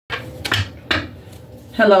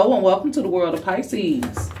Hello and welcome to the world of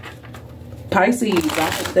Pisces. Pisces,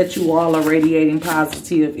 I hope that you all are radiating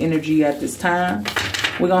positive energy at this time.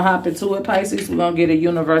 We're going to hop into it, Pisces. We're going to get a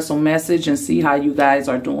universal message and see how you guys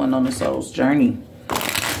are doing on the soul's journey.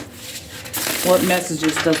 What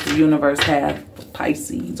messages does the universe have for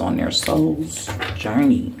Pisces on their soul's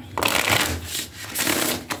journey? All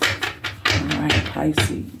right,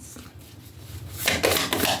 Pisces.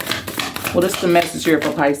 What is the message here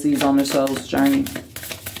for Pisces on their soul's journey?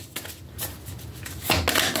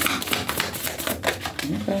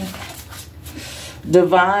 Okay.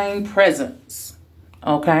 Divine presence.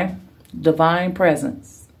 Okay. Divine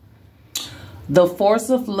presence. The force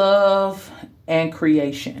of love and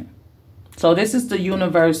creation. So this is the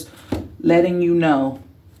universe letting you know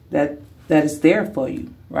that it's there for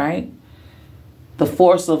you, right? The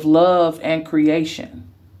force of love and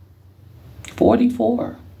creation.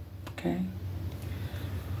 44. Okay.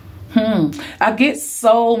 I get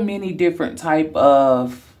so many different type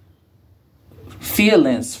of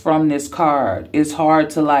feelings from this card. It's hard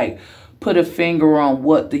to like put a finger on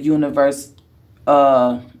what the universe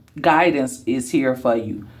guidance is here for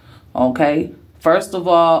you. Okay. First of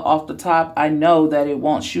all, off the top, I know that it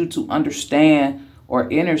wants you to understand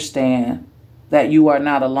or understand that you are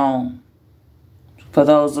not alone. For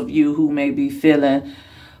those of you who may be feeling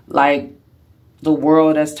like the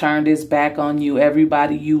world has turned its back on you,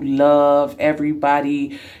 everybody you love,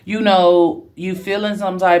 everybody, you know, you feeling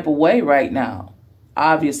some type of way right now,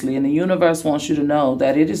 obviously. And the universe wants you to know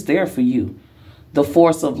that it is there for you. The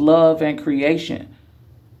force of love and creation.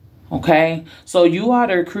 Okay, so you are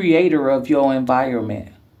the creator of your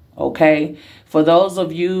environment. Okay, for those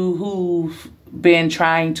of you who've been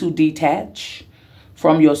trying to detach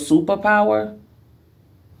from your superpower,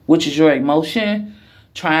 which is your emotion,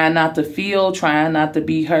 trying not to feel, trying not to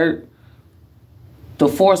be hurt, the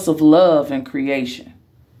force of love and creation.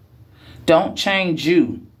 Don't change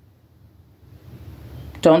you.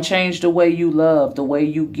 Don't change the way you love, the way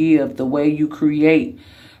you give, the way you create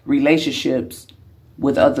relationships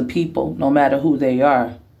with other people, no matter who they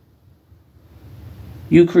are.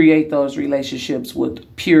 You create those relationships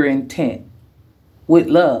with pure intent, with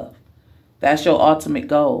love. That's your ultimate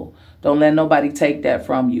goal. Don't let nobody take that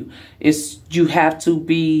from you. You have to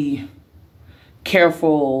be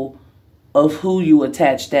careful of who you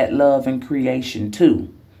attach that love and creation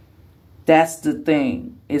to. That's the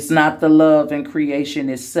thing. It's not the love and creation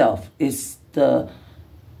itself. It's the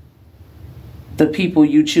people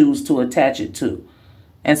you choose to attach it to.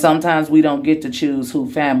 And sometimes we don't get to choose who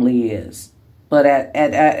family is. But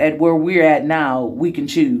at where we're at now, we can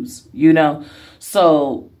choose, you know.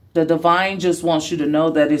 So the divine just wants you to know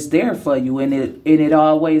that it's there for you. And it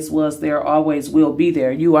always was there, always will be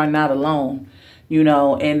there. You are not alone, you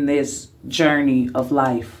know, in this journey of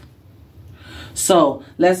life. So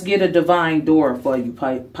let's get a divine door for you,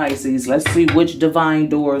 Pisces. Let's see which divine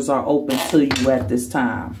doors are open to you at this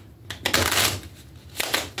time.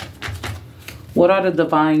 What are the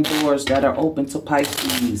divine doors that are open to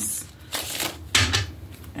Pisces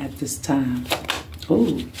at this time?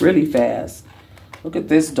 Oh, really fast. Look at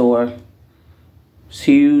this door. It's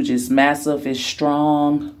huge. It's massive. It's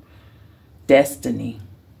strong. Destiny.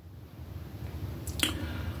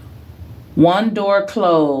 One door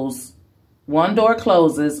closes. One door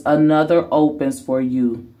closes. Another opens for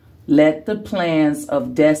you. Let the plans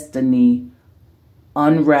of destiny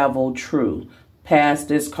unravel true. Pass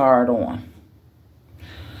this card on.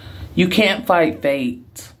 You can't fight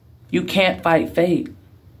fate. You can't fight fate.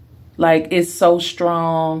 Like, it's so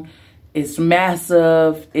strong. It's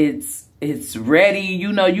massive. It's ready.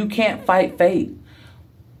 You know, you can't fight fate.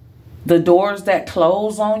 The doors that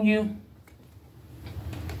close on you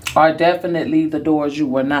are definitely the doors you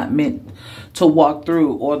were not meant to walk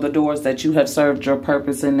through, or the doors that you have served your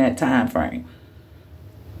purpose in that time frame.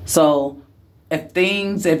 So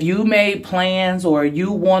if you made plans, or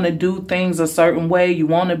you want to do things a certain way, you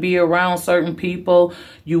want to be around certain people,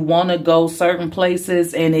 you want to go certain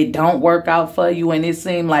places, and it don't work out for you, and it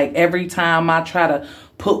seems like every time I try to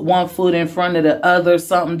put one foot in front of the other,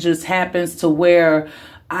 something just happens to where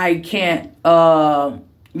I can't,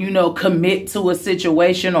 you know, commit to a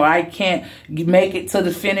situation, or I can't make it to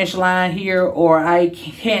the finish line here, or I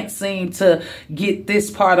can't seem to get this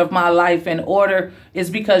part of my life in order, is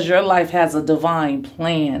because your life has a divine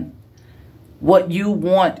plan. What you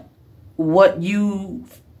want, what you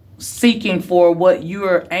seeking for, what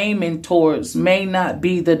you're aiming towards may not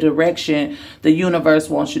be the direction the universe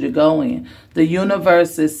wants you to go in. The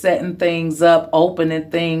universe is setting things up,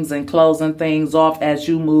 opening things and closing things off as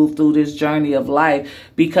you move through this journey of life,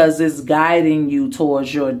 because it's guiding you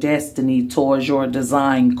towards your destiny, towards your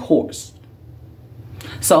design course.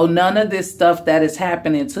 So none of this stuff that is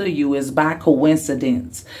happening to you is by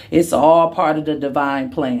coincidence. It's all part of the divine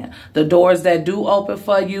plan. The doors that do open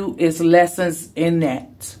for you is lessons in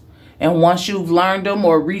that. And once you've learned them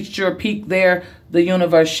or reached your peak there, the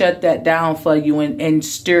universe shut that down for you and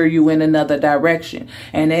steer you in another direction.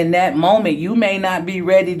 And in that moment, you may not be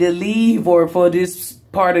ready to leave or for this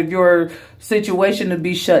part of your situation to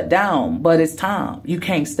be shut down, but it's time. You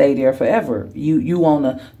can't stay there forever. You on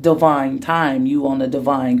a divine time. You on a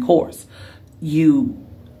divine course. You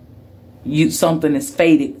something is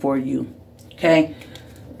fated for you. Okay.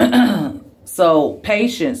 So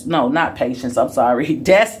patience, no, not patience, I'm sorry.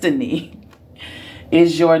 Destiny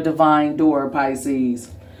is your divine door,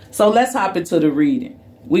 Pisces. So let's hop into the reading.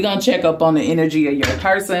 We're going to check up on the energy of your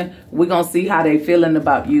person. We're going to see how they feeling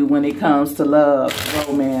about you when it comes to love,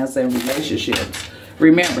 romance, and relationships.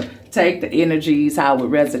 Remember, take the energies how it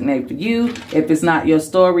resonate for you. If it's not your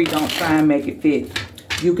story, don't try and make it fit.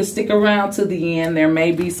 You can stick around to the end. There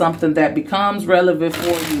may be something that becomes relevant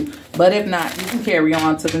for you. But if not, you can carry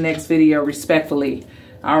on to the next video respectfully.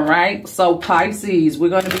 All right. So Pisces, we're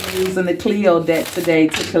going to be using the Clio deck today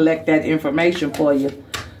to collect that information for you.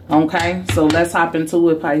 Okay. So let's hop into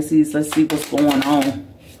it, Pisces. Let's see what's going on.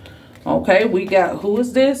 Okay. We got, who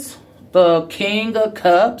is this? The King of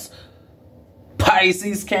Cups.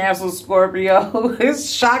 Pisces, Cancer, Scorpio. It's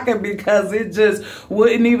shocking because it just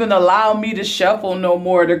wouldn't even allow me to shuffle no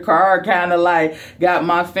more. The card kind of like got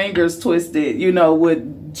my fingers twisted, you know,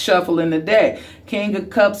 with shuffling the deck. King of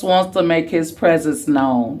Cups wants to make his presence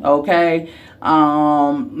known, okay?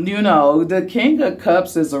 You know, the King of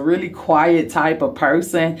Cups is a really quiet type of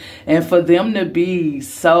person, and for them to be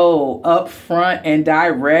so upfront and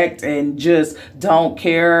direct and just don't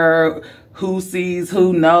care who sees,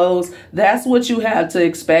 who knows, that's what you have to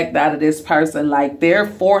expect out of this person. Like, they're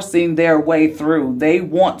forcing their way through. They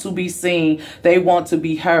want to be seen. They want to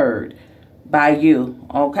be heard by you,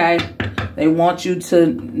 okay? They want you to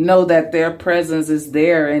know that their presence is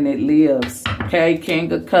there and it lives, okay?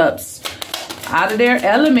 King of Cups. Out of their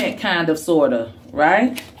element, kind of, sort of,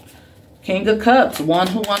 right? King of Cups, one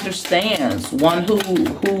who understands, one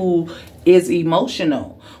who is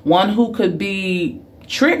emotional, one who could be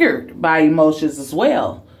triggered by emotions as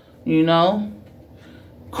well, you know.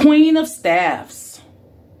 Queen of Staffs,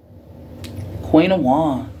 Queen of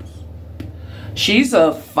Wands. She's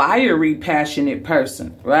a fiery, passionate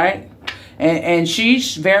person, right? And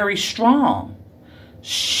she's very strong.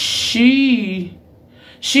 She's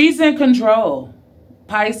in control.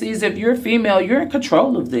 Pisces, if you're female, you're in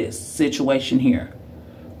control of this situation here,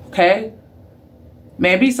 okay?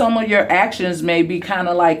 Maybe some of your actions may be kind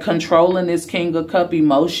of like controlling this King of Cup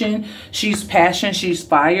emotion. She's passion, she's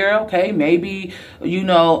fire, okay? Maybe, you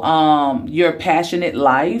know, your passionate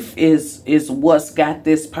life is what's got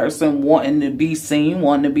this person wanting to be seen,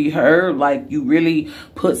 wanting to be heard. Like, you really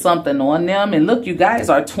put something on them. And look, you guys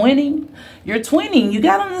are twinning. You're twinning. You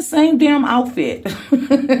got on the same damn outfit.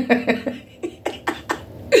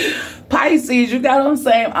 Pisces, you got on the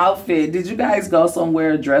same outfit. Did you guys go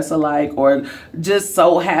somewhere dress alike or just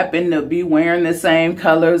so happen to be wearing the same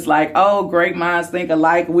colors? Like, oh, great minds think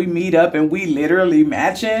alike. We meet up and we literally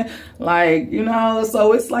matching. Like, you know,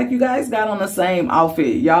 so it's like you guys got on the same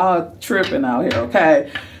outfit. Y'all tripping out here,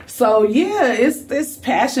 okay? So, yeah, it's this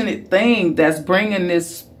passionate thing that's bringing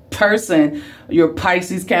this person, your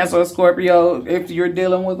Pisces, Cancer, or Scorpio, if you're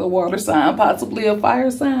dealing with a water sign, possibly a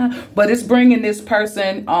fire sign, but it's bringing this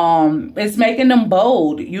person, it's making them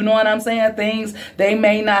bold. You know what I'm saying? Things they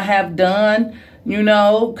may not have done, you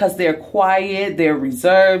know, because they're quiet, they're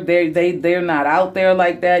reserved, they're not out there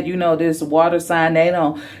like that. You know, this water sign, they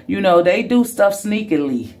don't, you know, they do stuff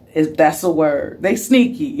sneakily. If that's a word. They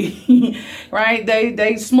sneaky, right?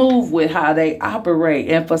 They smooth with how they operate.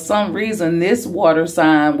 And for some reason, this water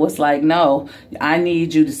sign was like, no, I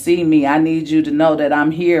need you to see me. I need you to know that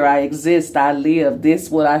I'm here. I exist. I live. This,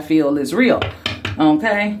 what I feel is real.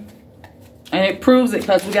 Okay? And it proves it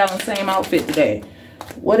because we got on the same outfit today.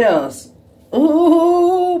 What else?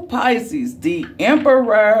 Ooh, Pisces, the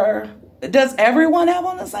Emperor. Does everyone have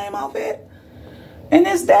on the same outfit in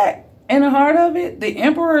this deck? In the heart of it, the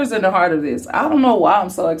Emperor is in the heart of this. I don't know why I'm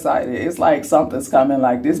so excited. It's like something's coming,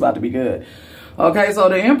 like this about to be good. Okay, so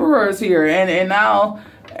the Emperor is here, and now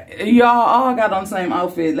y'all all got on the same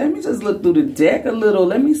outfit. Let me just look through the deck a little.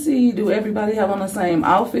 Let me see, do everybody have on the same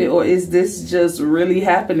outfit, or is this just really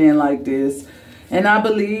happening like this? And I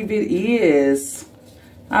believe it is.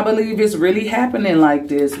 I believe it's really happening like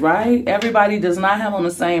this, right? Everybody does not have on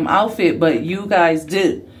the same outfit, but you guys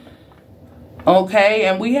do. Okay,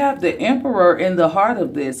 and we have the Emperor in the heart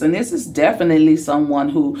of this. And this is definitely someone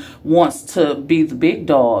who wants to be the big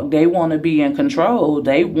dog. They want to be in control.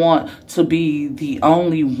 They want to be the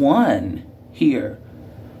only one here.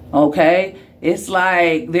 Okay, it's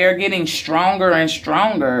like they're getting stronger and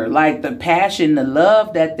stronger. Like the passion, the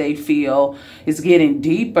love that they feel is getting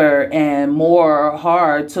deeper and more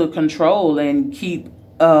hard to control and keep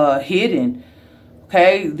hidden.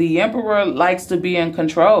 Okay, the Emperor likes to be in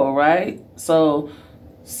control, right? So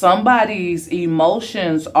somebody's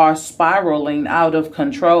emotions are spiraling out of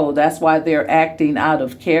control. That's why they're acting out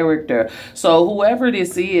of character. So whoever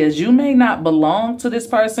this is, you may not belong to this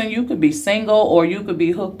person. You could be single, or you could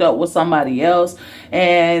be hooked up with somebody else,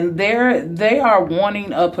 and they are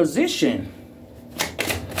wanting a position.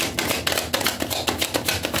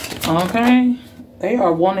 Okay, they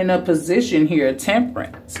are wanting a position here.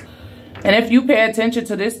 Temperance. And if you pay attention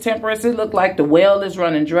to this Temperance, it look like the well is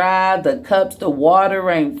running dry. The cups, the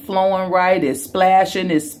water ain't flowing right. It's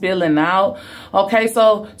splashing, it's spilling out. Okay,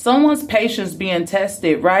 so someone's patience being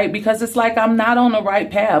tested, right? Because it's like, I'm not on the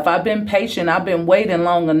right path. I've been patient. I've been waiting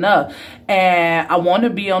long enough. And I want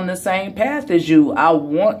to be on the same path as you. I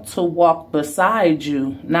want to walk beside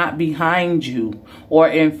you, not behind you or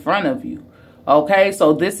in front of you. Okay,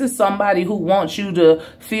 so this is somebody who wants you to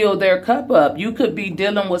fill their cup up. You could be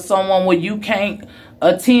dealing with someone where you can't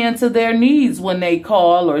attend to their needs when they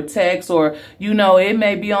call or text, or, you know, it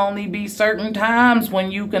may be only be certain times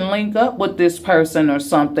when you can link up with this person or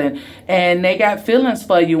something, and they got feelings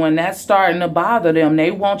for you, and that's starting to bother them.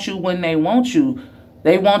 They want you when they want you.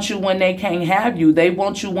 They want you when they can't have you. They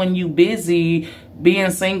want you when you busy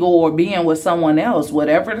being single or being with someone else.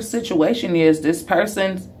 Whatever the situation is, this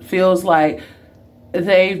person feels like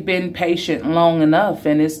they've been patient long enough,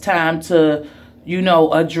 and it's time to, you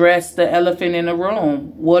know, address the elephant in the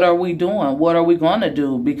room. What are we doing? What are we going to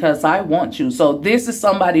do? Because I want you. So this is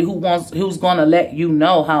somebody who's going to let you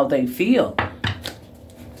know how they feel.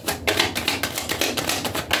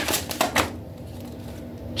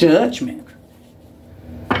 Judgment.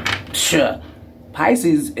 Sure.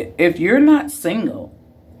 Pisces, if you're not single,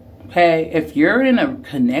 okay, if you're in a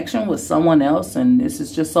connection with someone else and this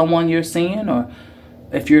is just someone you're seeing, or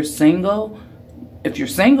if you're single,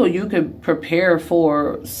 you could prepare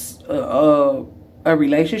for a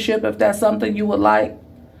relationship if that's something you would like,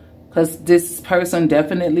 because this person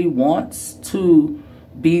definitely wants to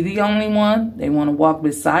be the only one. They want to walk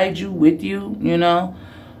beside you, with you, you know.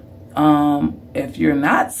 If you're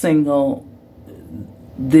not single,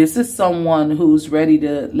 this is someone who's ready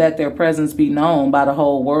to let their presence be known by the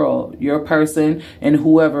whole world. Your person and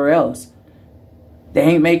whoever else. They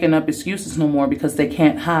ain't making up excuses no more because they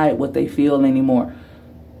can't hide what they feel anymore.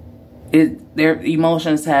 Their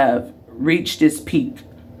emotions have reached its peak.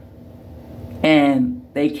 And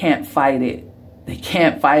they can't fight it. They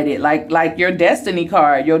can't fight it. Like your destiny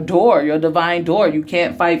card, your door, your divine door. You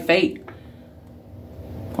can't fight fate.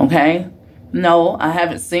 Okay? No, I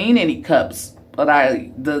haven't seen any cups. But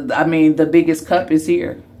I mean, the biggest cup is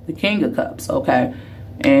here. The King of Cups, okay?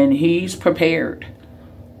 And he's prepared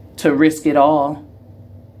to risk it all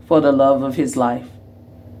for the love of his life.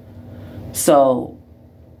 So,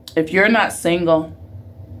 if you're not single,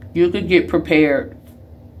 you could get prepared.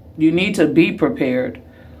 You need to be prepared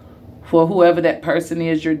for whoever that person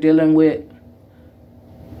is you're dealing with.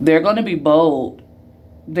 They're going to be bold.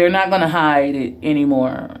 They're not going to hide it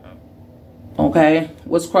anymore. Okay,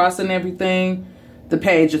 what's crossing everything? The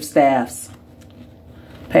Page of Staffs.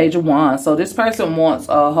 Page of Wands. So this person wants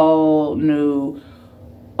a whole new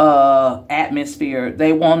atmosphere.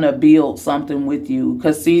 They want to build something with you.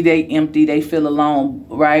 Because see, they empty. They feel alone,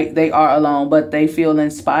 right? They are alone, but they feel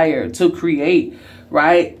inspired to create,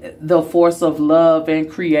 right? The force of love and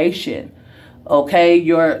creation. Okay,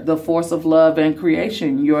 you're the force of love and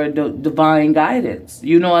creation. You're divine guidance.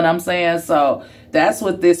 You know what I'm saying? So that's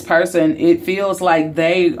what this person, it feels like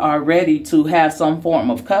they are ready to have some form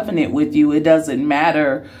of covenant with you. It doesn't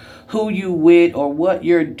matter who you with or what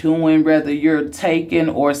you're doing, whether you're taken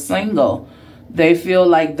or single. They feel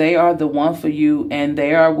like they are the one for you, and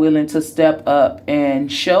they are willing to step up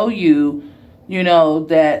and show you, you know,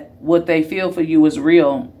 that what they feel for you is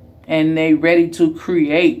real, and they ready to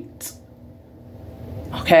create.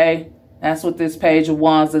 Okay, that's what this Page of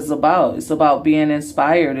Wands is about. It's about being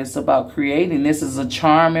inspired. It's about creating. This is a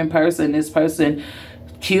charming person. This person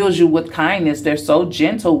kills you with kindness. They're so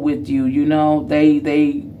gentle with you. You know,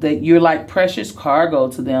 they you're like precious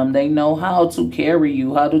cargo to them. They know how to carry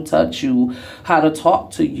you, how to touch you, how to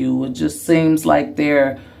talk to you. It just seems like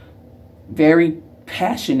they're very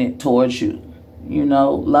passionate towards you. You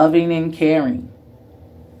know, loving and caring.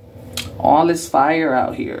 All this fire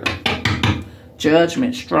out here.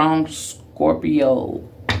 Judgment, strong Scorpio.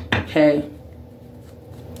 Okay.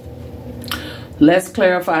 Let's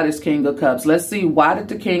clarify this King of Cups. Let's see, why did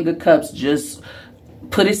the King of Cups just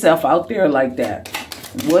put itself out there like that?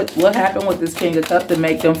 What happened with this King of Cups to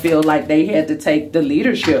make them feel like they had to take the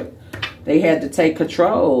leadership? They had to take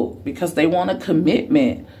control because they want a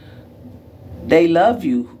commitment. They love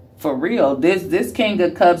you for real. This King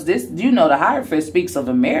of Cups, this, you know, the Hierophant speaks of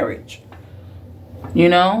a marriage. You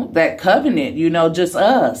know, that covenant, you know, just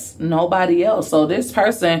us, nobody else. So this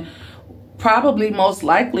person probably most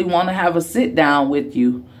likely want to have a sit down with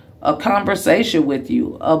you, a conversation with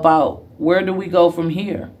you about where do we go from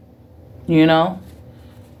here, you know?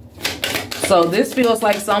 So this feels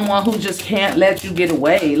like someone who just can't let you get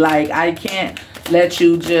away. Like, I can't let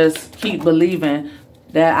you just keep believing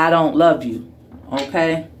that I don't love you,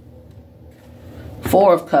 okay?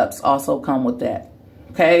 Four of Cups also come with that,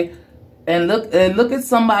 okay? And look at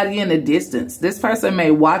somebody in the distance. This person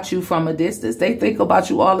may watch you from a distance. They think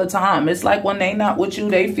about you all the time. It's like when they not with you,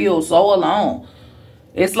 they feel so alone.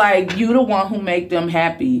 It's like you the one who make them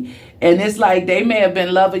happy. And it's like they may have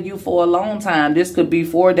been loving you for a long time. This could be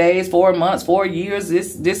 4 days, 4 months, 4 years.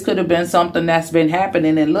 This could have been something that's been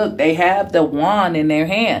happening. And look, they have the wand in their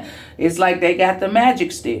hand. It's like they got the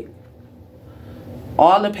magic stick.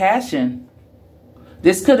 All the passion.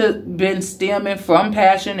 This could have been stemming from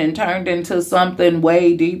passion and turned into something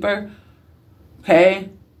way deeper. Okay?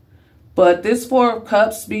 But this Four of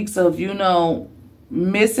Cups speaks of, you know,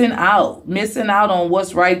 missing out on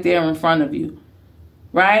what's right there in front of you.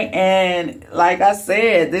 Right? And like I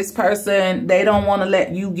said, this person, they don't want to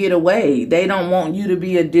let you get away. They don't want you to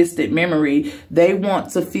be a distant memory. They want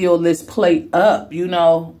to fill this plate up, you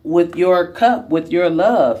know, with your cup, with your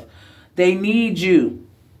love. They need you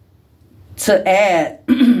to add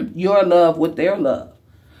your love with their love.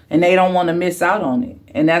 And they don't want to miss out on it.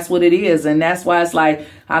 And that's what it is. And that's why it's like,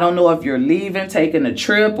 I don't know if you're leaving, taking a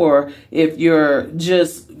trip, or if you're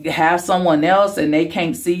just have someone else and they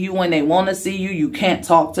can't see you when they want to see you. You can't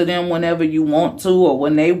talk to them whenever you want to or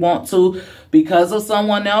when they want to because of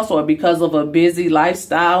someone else or because of a busy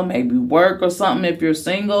lifestyle, maybe work or something if you're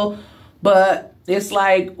single. But it's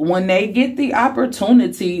like when they get the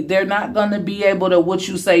opportunity, they're not going to be able to, what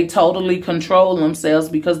you say, totally control themselves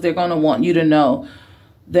because they're going to want you to know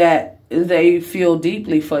that they feel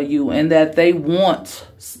deeply for you and that they want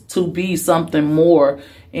to be something more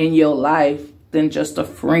in your life than just a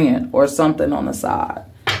friend or something on the side.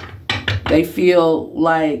 They feel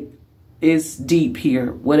like it's deep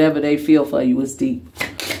here. Whatever they feel for you is deep.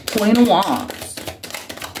 Queen of Wands.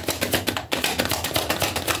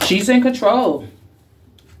 She's in control.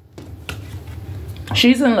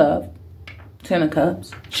 She's in love. Ten of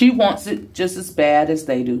Cups. She wants it just as bad as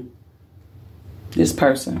they do. This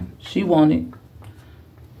person. She wants it.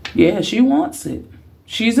 Yeah, she wants it.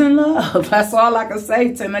 She's in love. That's all I can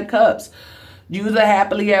say. Ten of Cups. You the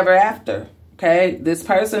happily ever after. Okay? This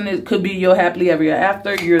person, it could be your happily ever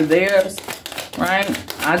after. You're theirs. Right?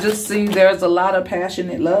 I just see there's a lot of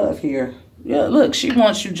passionate love here. Yeah, look. She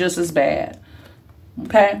wants you just as bad.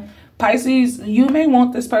 Okay? Pisces, you may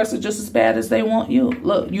want this person just as bad as they want you.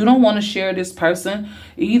 Look, you don't want to share this person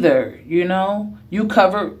either, you know. You've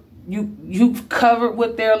covered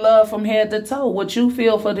with their love from head to toe. What you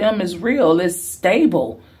feel for them is real. It's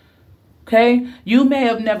stable. Okay? You may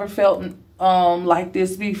have never felt like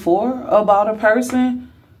this before about a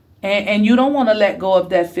person. And you don't want to let go of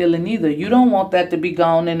that feeling either. You don't want that to be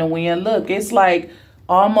gone in the wind. Look, it's like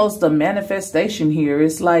almost a manifestation here.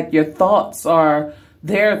 It's like your thoughts are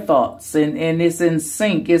their thoughts and it's in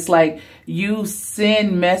sync. It's like you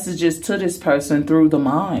send messages to this person through the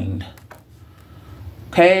mind.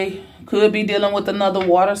 Okay? Could be dealing with another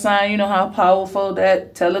water sign. You know how powerful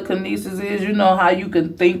that telekinesis is. You know how you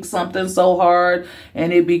can think something so hard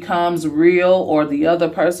and it becomes real, or the other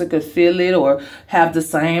person could feel it or have the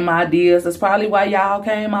same ideas. That's probably why y'all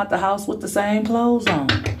came out the house with the same clothes on.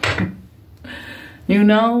 You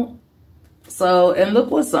know? So, and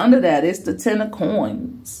look what's under that. It's the Ten of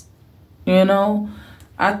Coins. You know,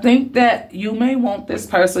 I think that you may want this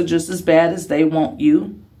person just as bad as they want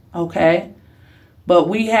you. Okay. But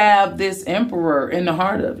we have this Emperor in the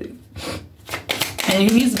heart of it.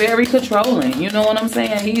 And he's very controlling. You know what I'm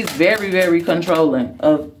saying? He's very, very controlling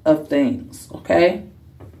of things. Okay.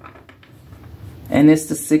 And it's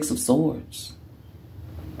the Six of Swords.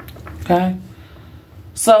 Okay.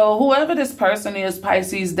 So whoever this person is,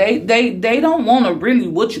 Pisces, they don't want to really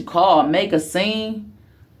what you call make a scene.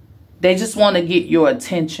 They just want to get your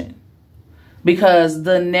attention. Because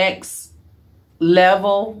the next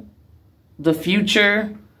level, the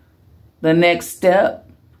future, the next step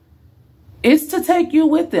is to take you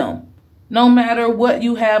with them. No matter what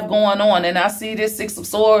you have going on. And I see this Six of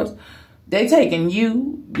Swords. They taking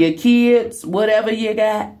you, your kids, whatever you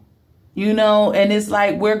got, you know. And it's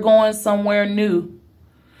like we're going somewhere new.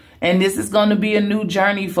 And this is going to be a new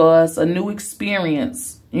journey for us, a new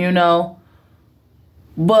experience, you know.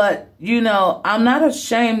 But, you know, I'm not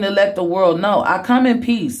ashamed to let the world know. I come in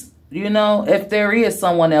peace. You know, if there is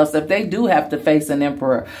someone else, if they do have to face an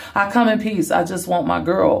emperor, I come in peace. I just want my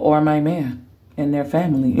girl or my man and their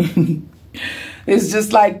family. It's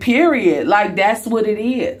just like, period. Like, that's what it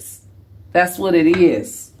is. That's what it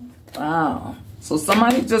is. Wow. So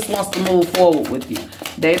somebody just wants to move forward with you.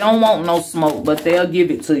 They don't want no smoke, but they'll give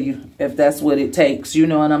it to you if that's what it takes. You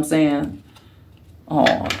know what I'm saying?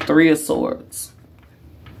 Oh, Three of Swords.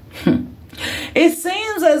 It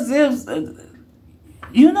seems as if...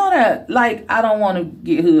 You know that, like, I don't want to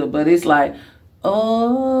get hood, but it's like,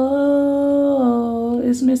 oh,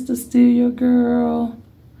 it's Mr. Steal Your Girl.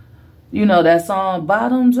 You know that song,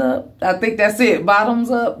 Bottoms Up? I think that's it,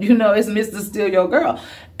 Bottoms Up. You know, it's Mr. Steal Your Girl.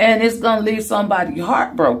 And it's going to leave somebody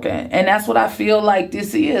heartbroken. And that's what I feel like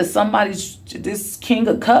this is. This King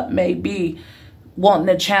of Cups may be wanting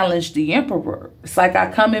to challenge the emperor. It's like,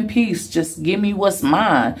 I come in peace, just give me what's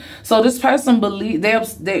mine. So this person believe they're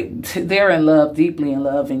in love, deeply in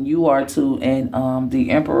love, and you are too. And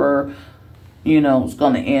the emperor, you know, is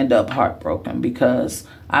going to end up heartbroken, because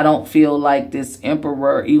I don't feel like this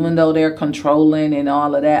emperor, even though they're controlling and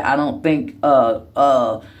all of that, I don't think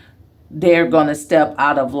they're going to step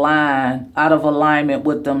out of alignment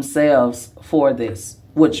with themselves for this,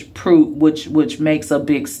 which makes a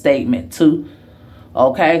big statement too.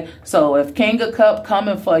 Okay, so if King of Cups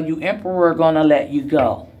coming for you, Emperor gonna let you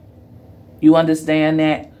go. You understand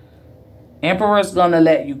that? Emperor's gonna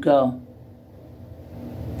let you go.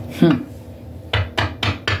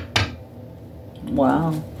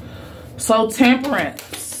 Wow. So Temperance.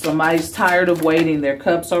 Somebody's tired of waiting. Their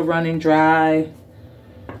cups are running dry.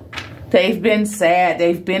 They've been sad.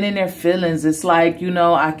 They've been in their feelings. It's like, you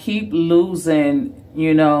know, I keep losing.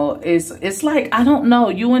 You know, it's like, I don't know,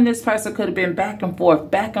 you and this person could have been back and forth,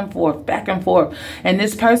 back and forth, back and forth. And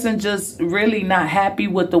this person just really not happy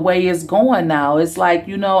with the way it's going now. It's like,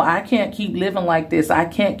 you know, I can't keep living like this. I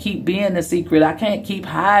can't keep being a secret. I can't keep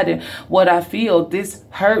hiding what I feel. This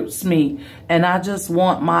hurts me. And I just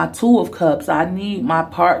want my Two of Cups. I need my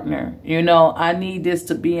partner. You know, I need this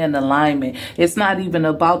to be in alignment. It's not even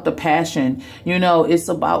about the passion. You know, it's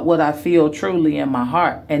about what I feel truly in my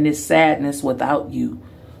heart. And this sadness without you.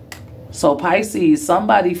 So Pisces,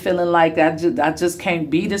 somebody feeling like I just can't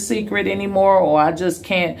be the secret anymore, or I just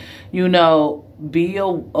can't, you know, be a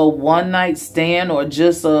one night stand, or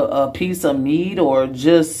just a piece of meat, or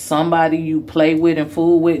just somebody you play with and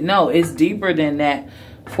fool with. No, it's deeper than that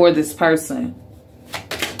for this person.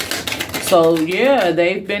 So yeah,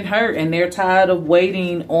 they've been hurt and they're tired of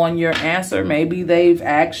waiting on your answer. Maybe they've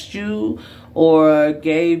asked you or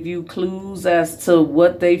gave you clues as to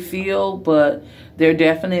what they feel, but they're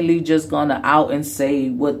definitely just going to out and say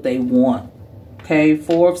what they want. Okay,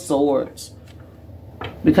 Four of Swords.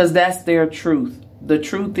 Because that's their truth. The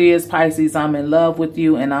truth is, Pisces, I'm in love with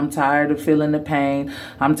you and I'm tired of feeling the pain.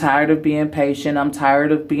 I'm tired of being patient. I'm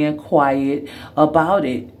tired of being quiet about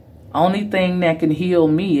it. Only thing that can heal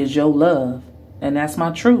me is your love. And that's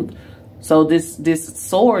my truth. So this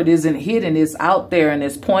sword isn't hidden, it's out there and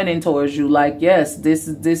it's pointing towards you like, yes, this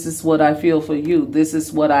is what I feel for you. This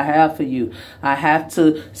is what I have for you. I have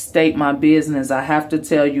to state my business. I have to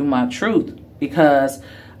tell you my truth, because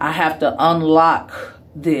I have to unlock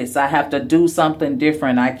this. I have to do something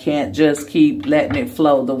different. I can't just keep letting it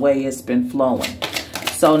flow the way it's been flowing.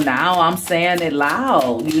 So now I'm saying it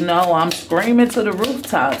loud, you know, I'm screaming to the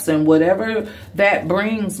rooftops, and whatever that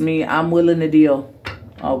brings me, I'm willing to deal.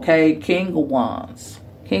 Okay, King of Wands,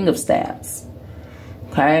 King of Staffs.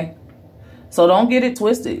 Okay, so don't get it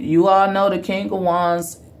twisted. You all know the King of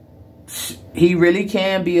Wands, he really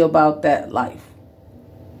can be about that life.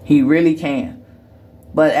 He really can.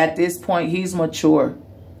 But at this point, he's mature,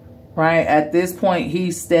 right? At this point,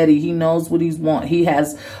 he's steady. He knows what he wants. He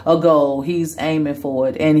has a goal. He's aiming for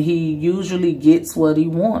it. And he usually gets what he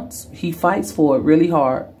wants. He fights for it really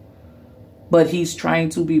hard. But he's trying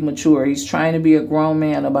to be mature. He's trying to be a grown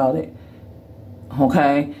man about it.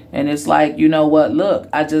 Okay? And it's like, you know what? Look,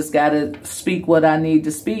 I just got to speak what I need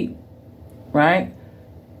to speak. Right?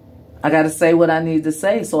 I got to say what I need to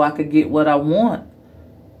say so I could get what I want.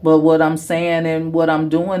 But what I'm saying and what I'm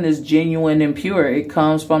doing is genuine and pure. It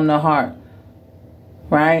comes from the heart.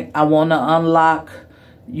 Right? I want to unlock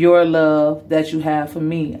your love that you have for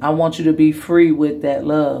me. I want you to be free with that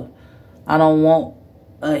love. I don't want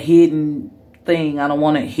a hidden thing. I don't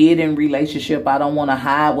want a hidden relationship. I don't want to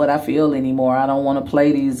hide what I feel anymore. I don't want to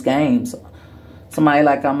play these games. Somebody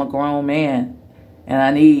like, I'm a grown man and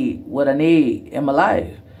I need what I need in my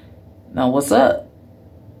life. Now, what's up?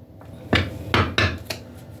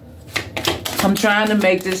 I'm trying to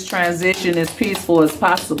make this transition as peaceful as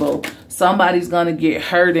possible. Somebody's going to get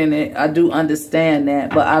hurt in it. I do understand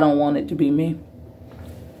that, but I don't want it to be me.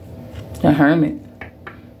 The Hermit.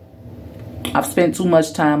 I've spent too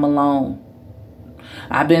much time alone.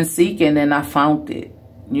 I've been seeking and I found it.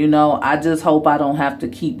 You know, I just hope I don't have to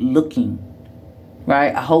keep looking.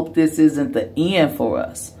 Right? I hope this isn't the end for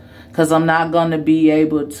us. Because I'm not going to be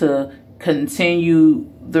able to continue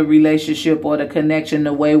the relationship or the connection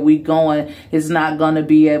the way we going. Is not going to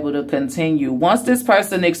be able to continue. Once this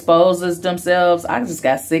person exposes themselves, I just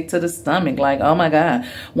got sick to the stomach. Like, oh my God.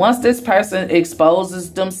 Once this person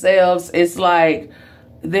exposes themselves, it's like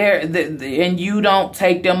and you don't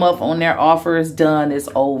take them up on their offer, it's done, it's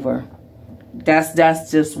over.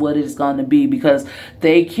 That's just what it's going to be, because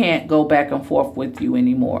they can't go back and forth with you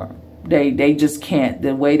anymore. They just can't.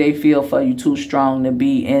 The way they feel for you too strong to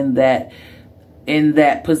be in that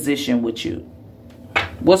position with you.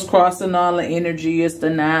 What's crossing all the energy is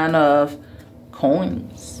the 9 of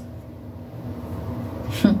Coins.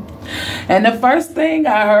 And the first thing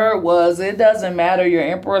I heard was, it doesn't matter. Your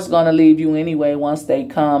Emperor's going to leave you anyway once they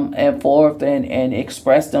come and forth and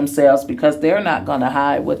express themselves, because they're not going to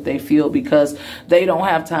hide what they feel, because they don't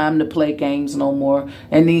have time to play games no more.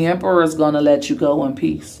 And the Emperor is going to let you go in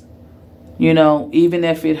peace. You know, even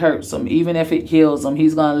if it hurts him, even if it kills him,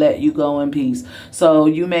 he's going to let you go in peace. So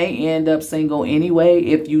you may end up single anyway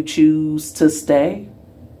if you choose to stay.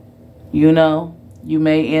 You know, you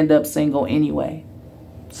may end up single anyway.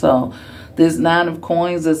 So this 9 of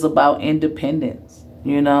Coins is about independence.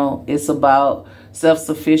 You know, it's about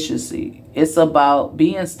self-sufficiency. It's about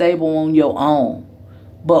being stable on your own,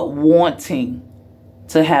 but wanting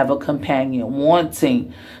to have a companion,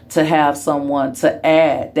 wanting to have someone to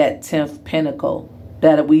add that 10th pentacle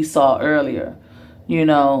that we saw earlier, you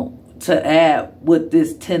know, to add with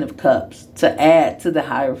this 10 of Cups, to add to the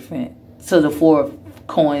Hierophant, to the 4 of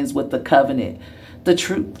Coins with the Covenant, the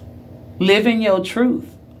truth. Live in your truth.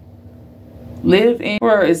 Live in.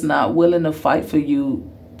 Emperor is not willing to fight for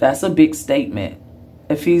you. That's a big statement.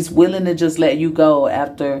 If he's willing to just let you go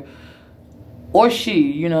after, or she,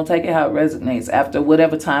 you know, take it how it resonates, after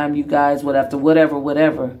whatever time you guys would, after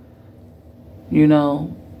whatever, you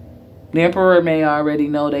know, the Emperor may already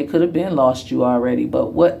know they could have been lost you already,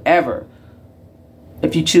 but whatever.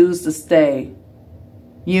 If you choose to stay,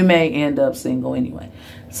 you may end up single anyway.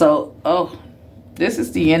 So, this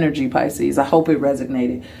is the energy, Pisces. I hope it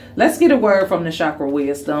resonated. Let's get a word from the chakra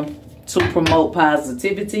wisdom to promote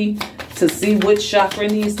positivity, to see which chakra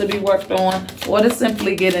needs to be worked on, or to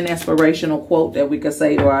simply get an inspirational quote that we could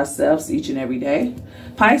say to ourselves each and every day.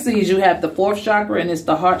 Pisces, you have the 4th chakra, and it's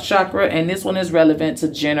the heart chakra, and this one is relevant to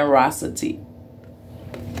generosity.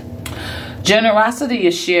 Generosity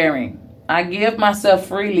is sharing. I give myself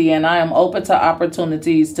freely, and I am open to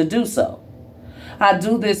opportunities to do so. I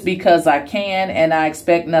do this because I can, and I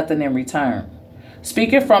expect nothing in return.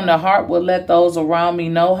 Speaking from the heart will let those around me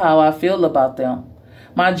know how I feel about them.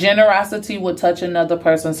 My generosity will touch another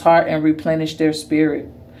person's heart and replenish their spirit.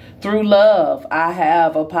 Through love, I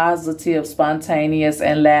have a positive, spontaneous,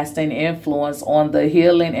 and lasting influence on the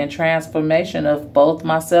healing and transformation of both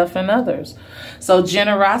myself and others. So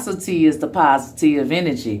generosity is the positive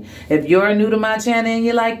energy. If you're new to my channel and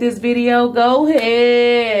you like this video, go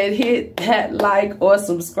ahead, hit that like or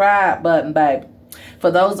subscribe button, baby.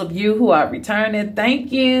 For those of you who are returning,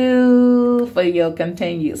 thank you for your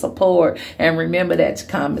continued support. And remember that your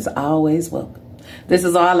comments are always welcome. This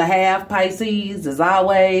is all I have, Pisces. As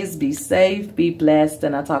always, be safe, be blessed,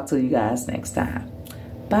 and I'll talk to you guys next time.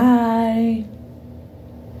 Bye.